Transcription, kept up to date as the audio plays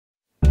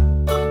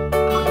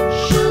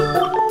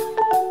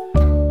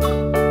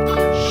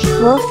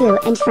Wolfoo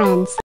and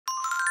Friends.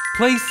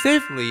 Play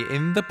safely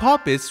in the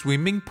puppet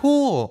swimming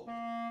pool.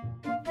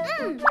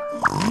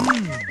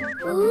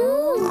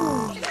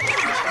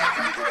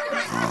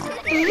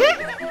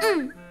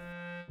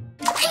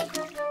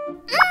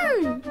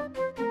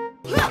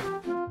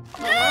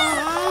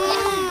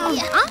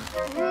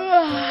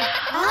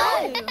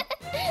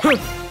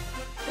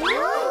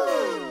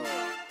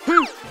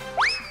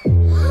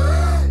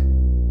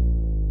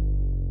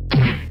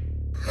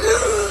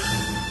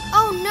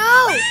 Oh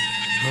no!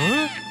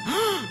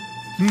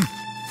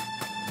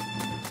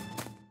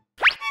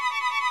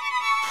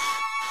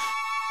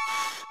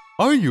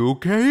 Are you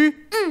okay?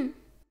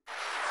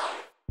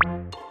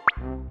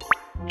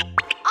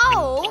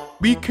 Oh!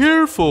 Be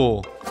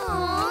careful.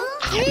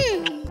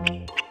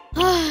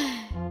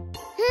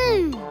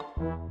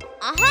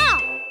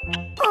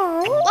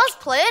 Let's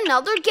play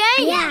another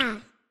game! Yeah.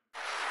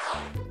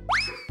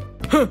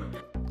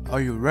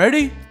 Are you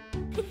ready?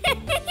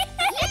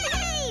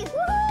 Yay!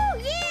 Woo!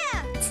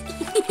 Yeah!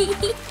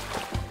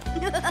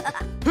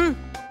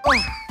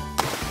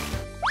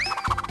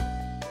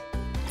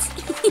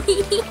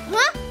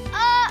 Huh?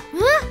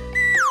 Huh?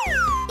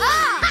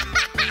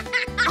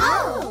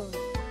 Oh!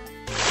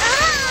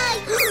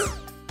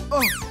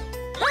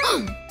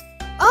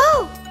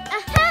 Oh!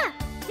 Aha!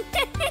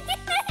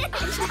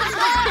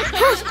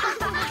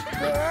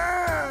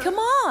 Come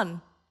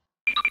on.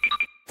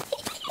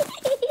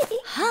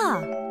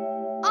 Huh.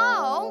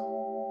 Oh!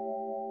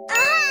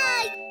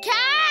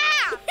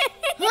 Cow!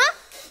 Huh?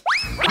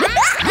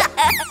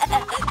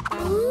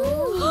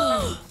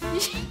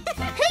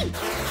 Hey!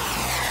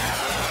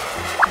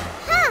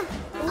 Huh?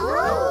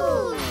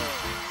 Oh!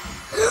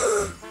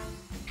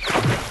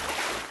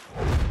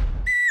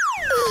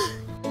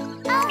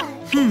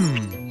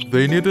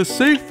 They need a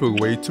safer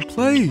way to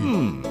play.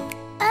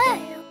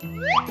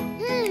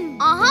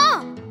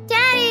 Uh-huh!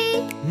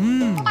 Daddy!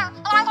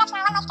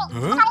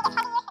 Huh?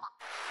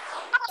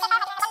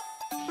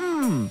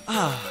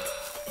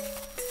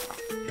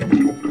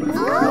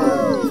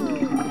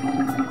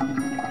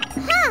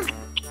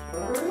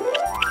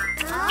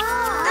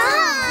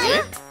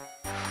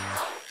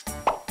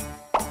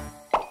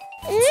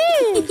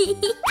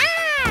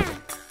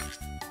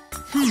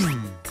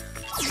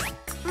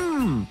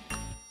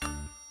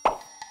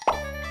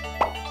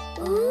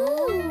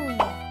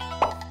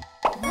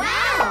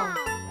 Wow!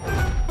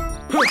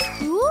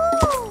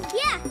 Ooh!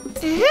 Yeah!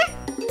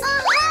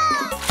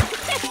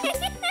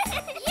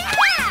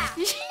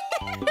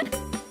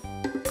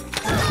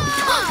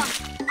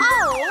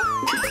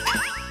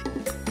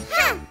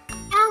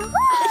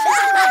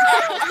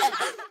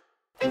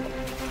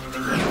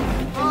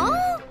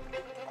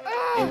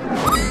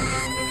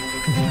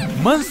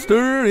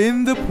 Monster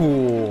in the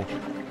pool.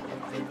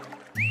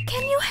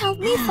 Can you help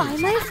me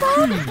find my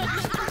phone?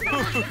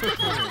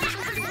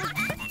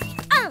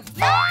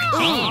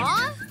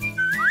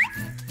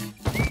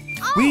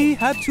 We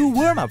have to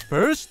warm up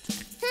first.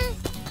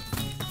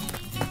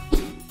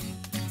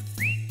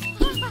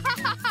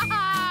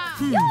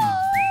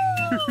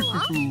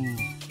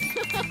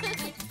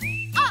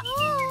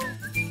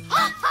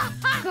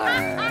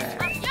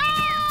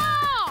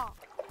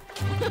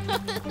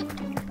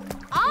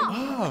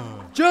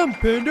 Jump,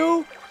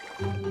 Pando.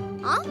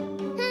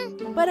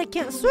 But I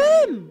can't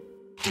swim.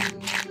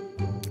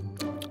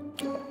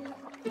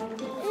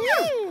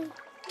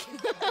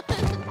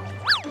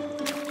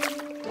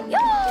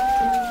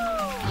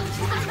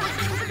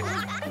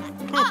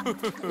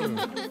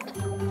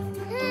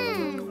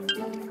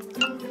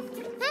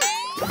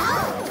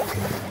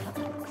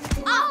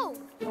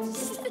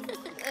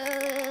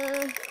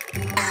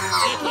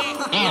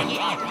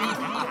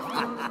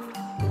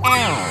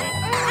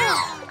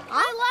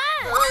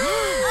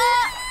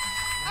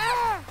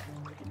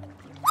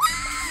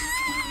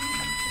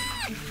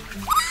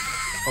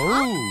 Oh!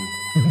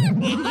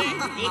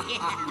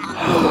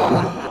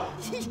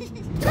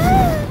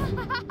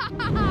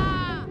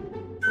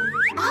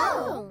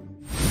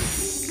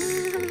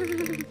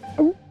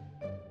 Oh.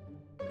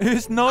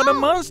 It's not a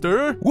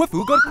monster.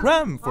 Wolfoo got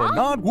cramp for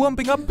not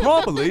warming up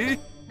properly.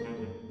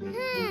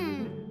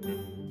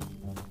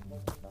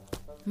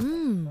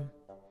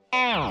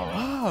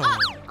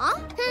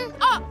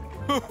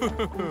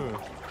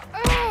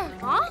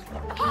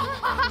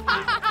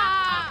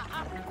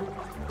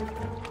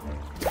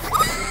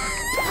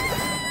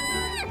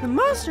 The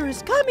monster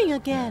is coming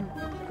again.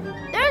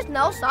 There's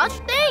no such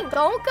thing.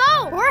 Don't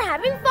go. We're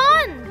having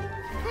fun.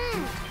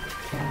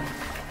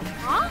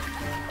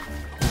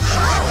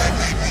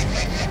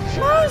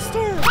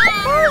 Monster!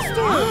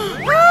 Monster!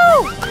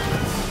 Help!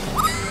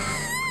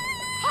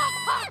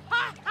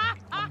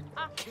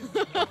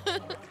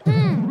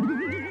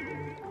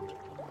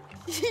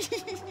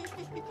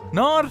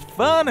 Not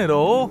fun at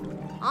all.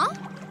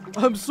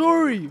 I'm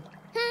sorry.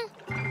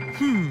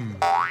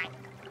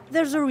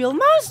 There's a real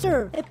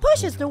monster. It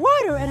pushes the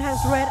water and has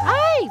red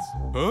eyes.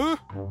 Huh?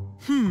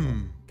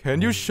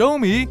 Can you show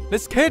me?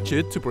 Let's catch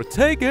it to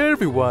protect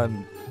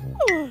everyone.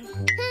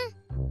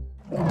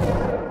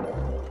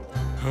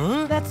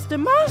 Huh? That's the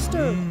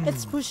monster.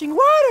 It's pushing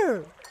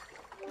water.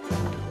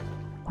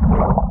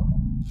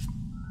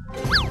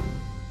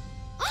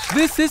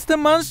 This is the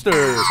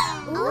monster.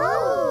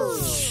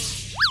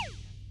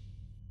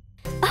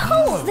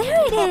 Oh,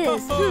 there it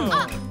is.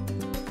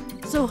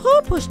 So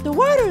who pushed the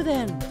water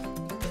then?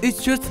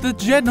 It's just the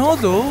jet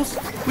nozzles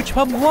which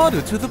pump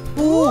water to the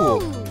pool.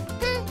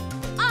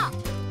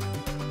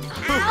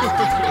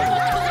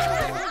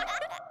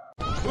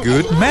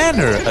 Good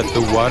manner at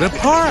the water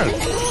park.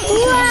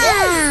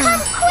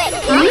 Come quick!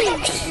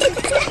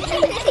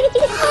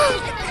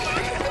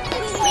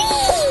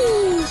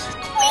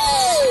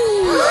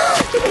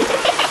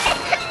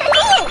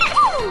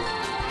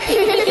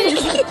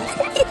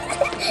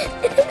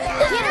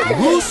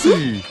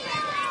 Lucy!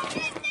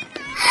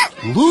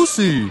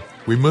 Lucy,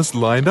 we must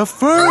line up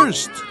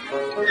first.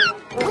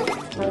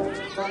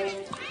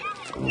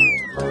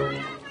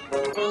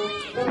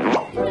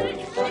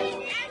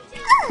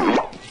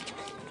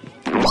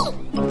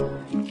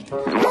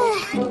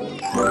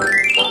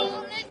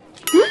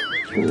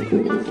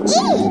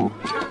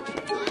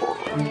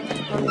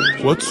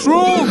 What's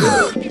wrong?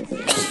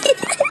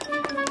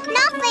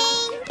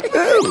 Nothing.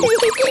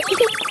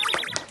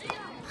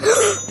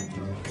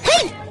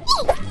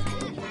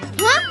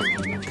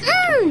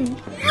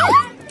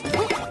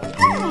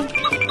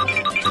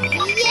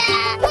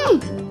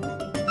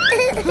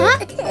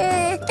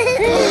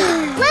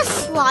 Let's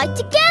slide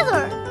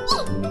together.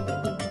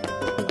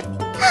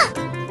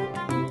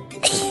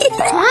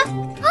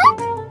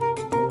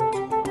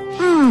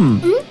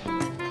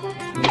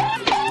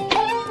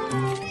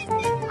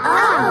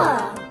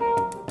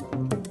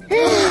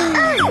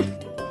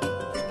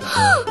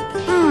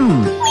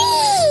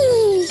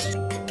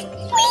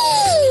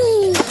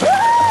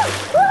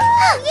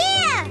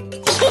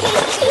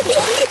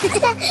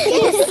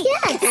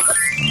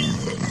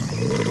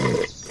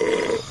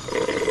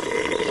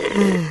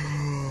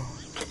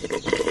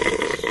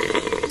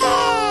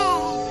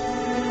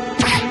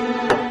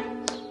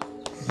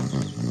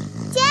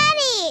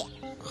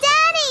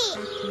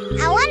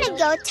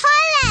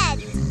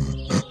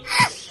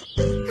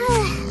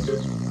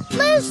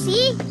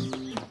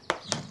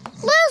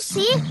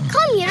 Lucy,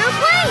 come here and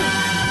play.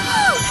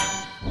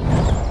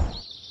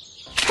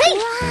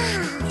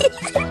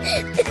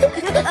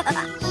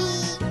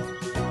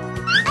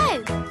 Hey!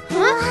 Oh.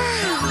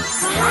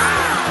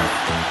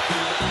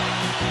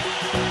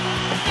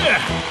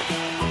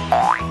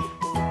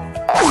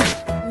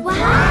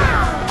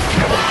 Wow!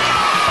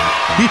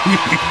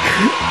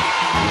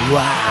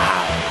 Wow!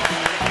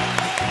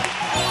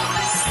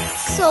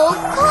 So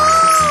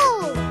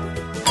cool!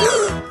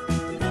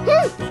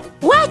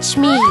 Watch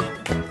me!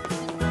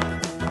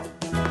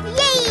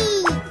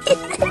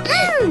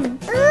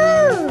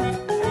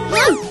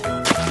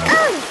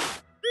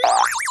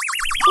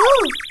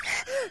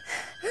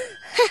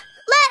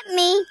 Let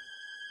me.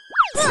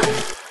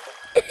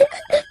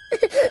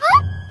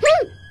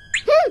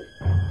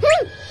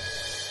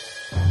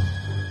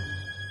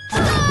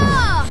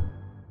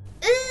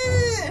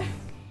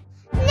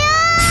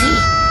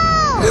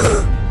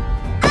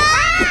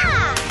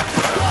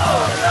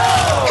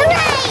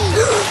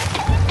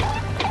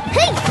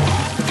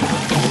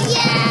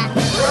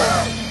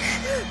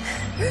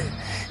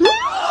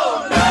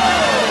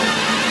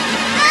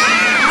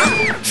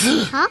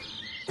 Huh?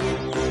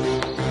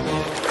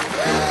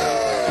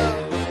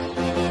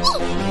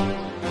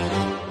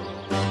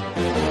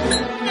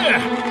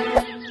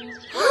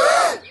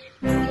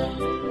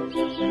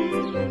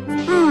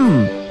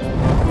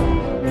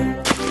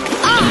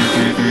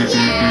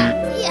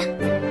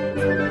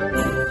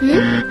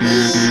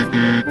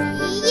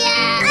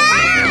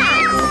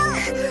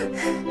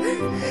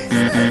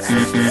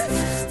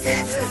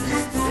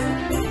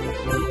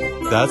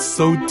 That's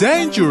so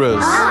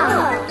dangerous!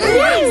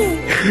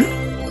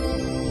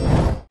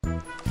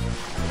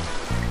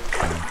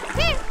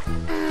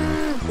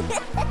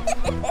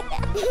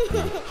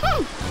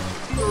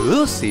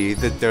 Lucy,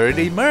 the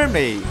dirty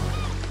mermaid.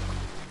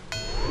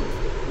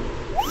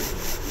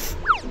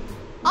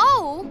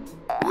 Oh.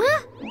 Huh?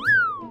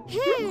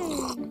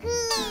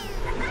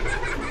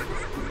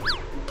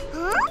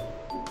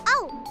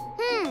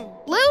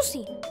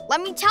 Lucy,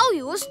 let me tell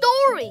you a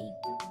story.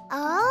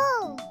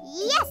 Oh,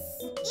 yes.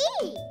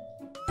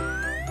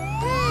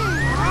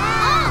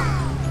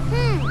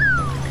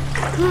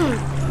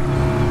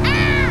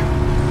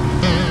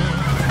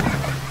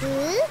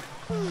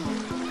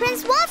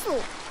 Prince Wolfoo,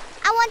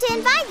 I want to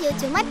invite you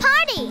to my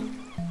party.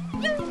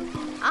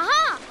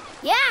 Aha!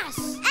 Yes!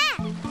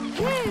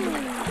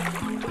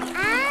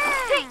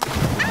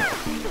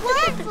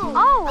 Wolfoo!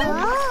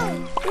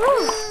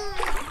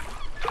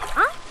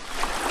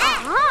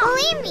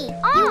 Believe me,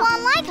 you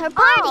won't like her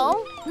party.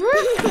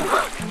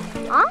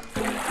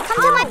 Come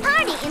to my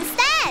party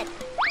instead.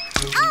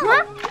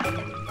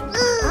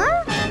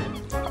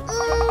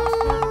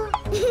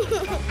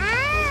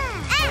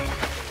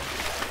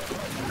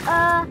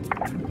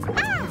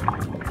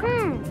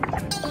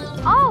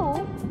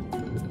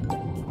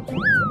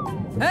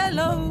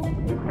 Hello!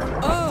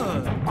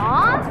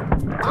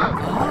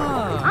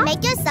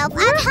 Make yourself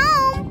at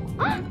home.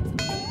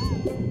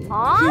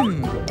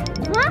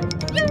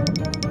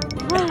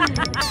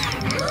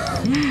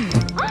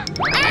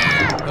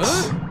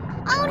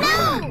 Oh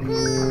no!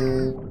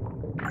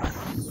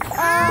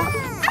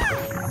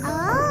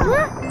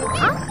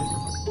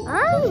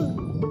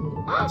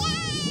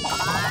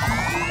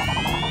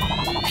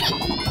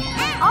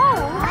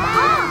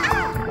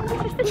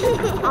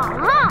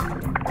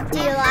 Do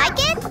you like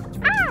it?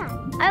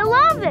 I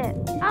love it.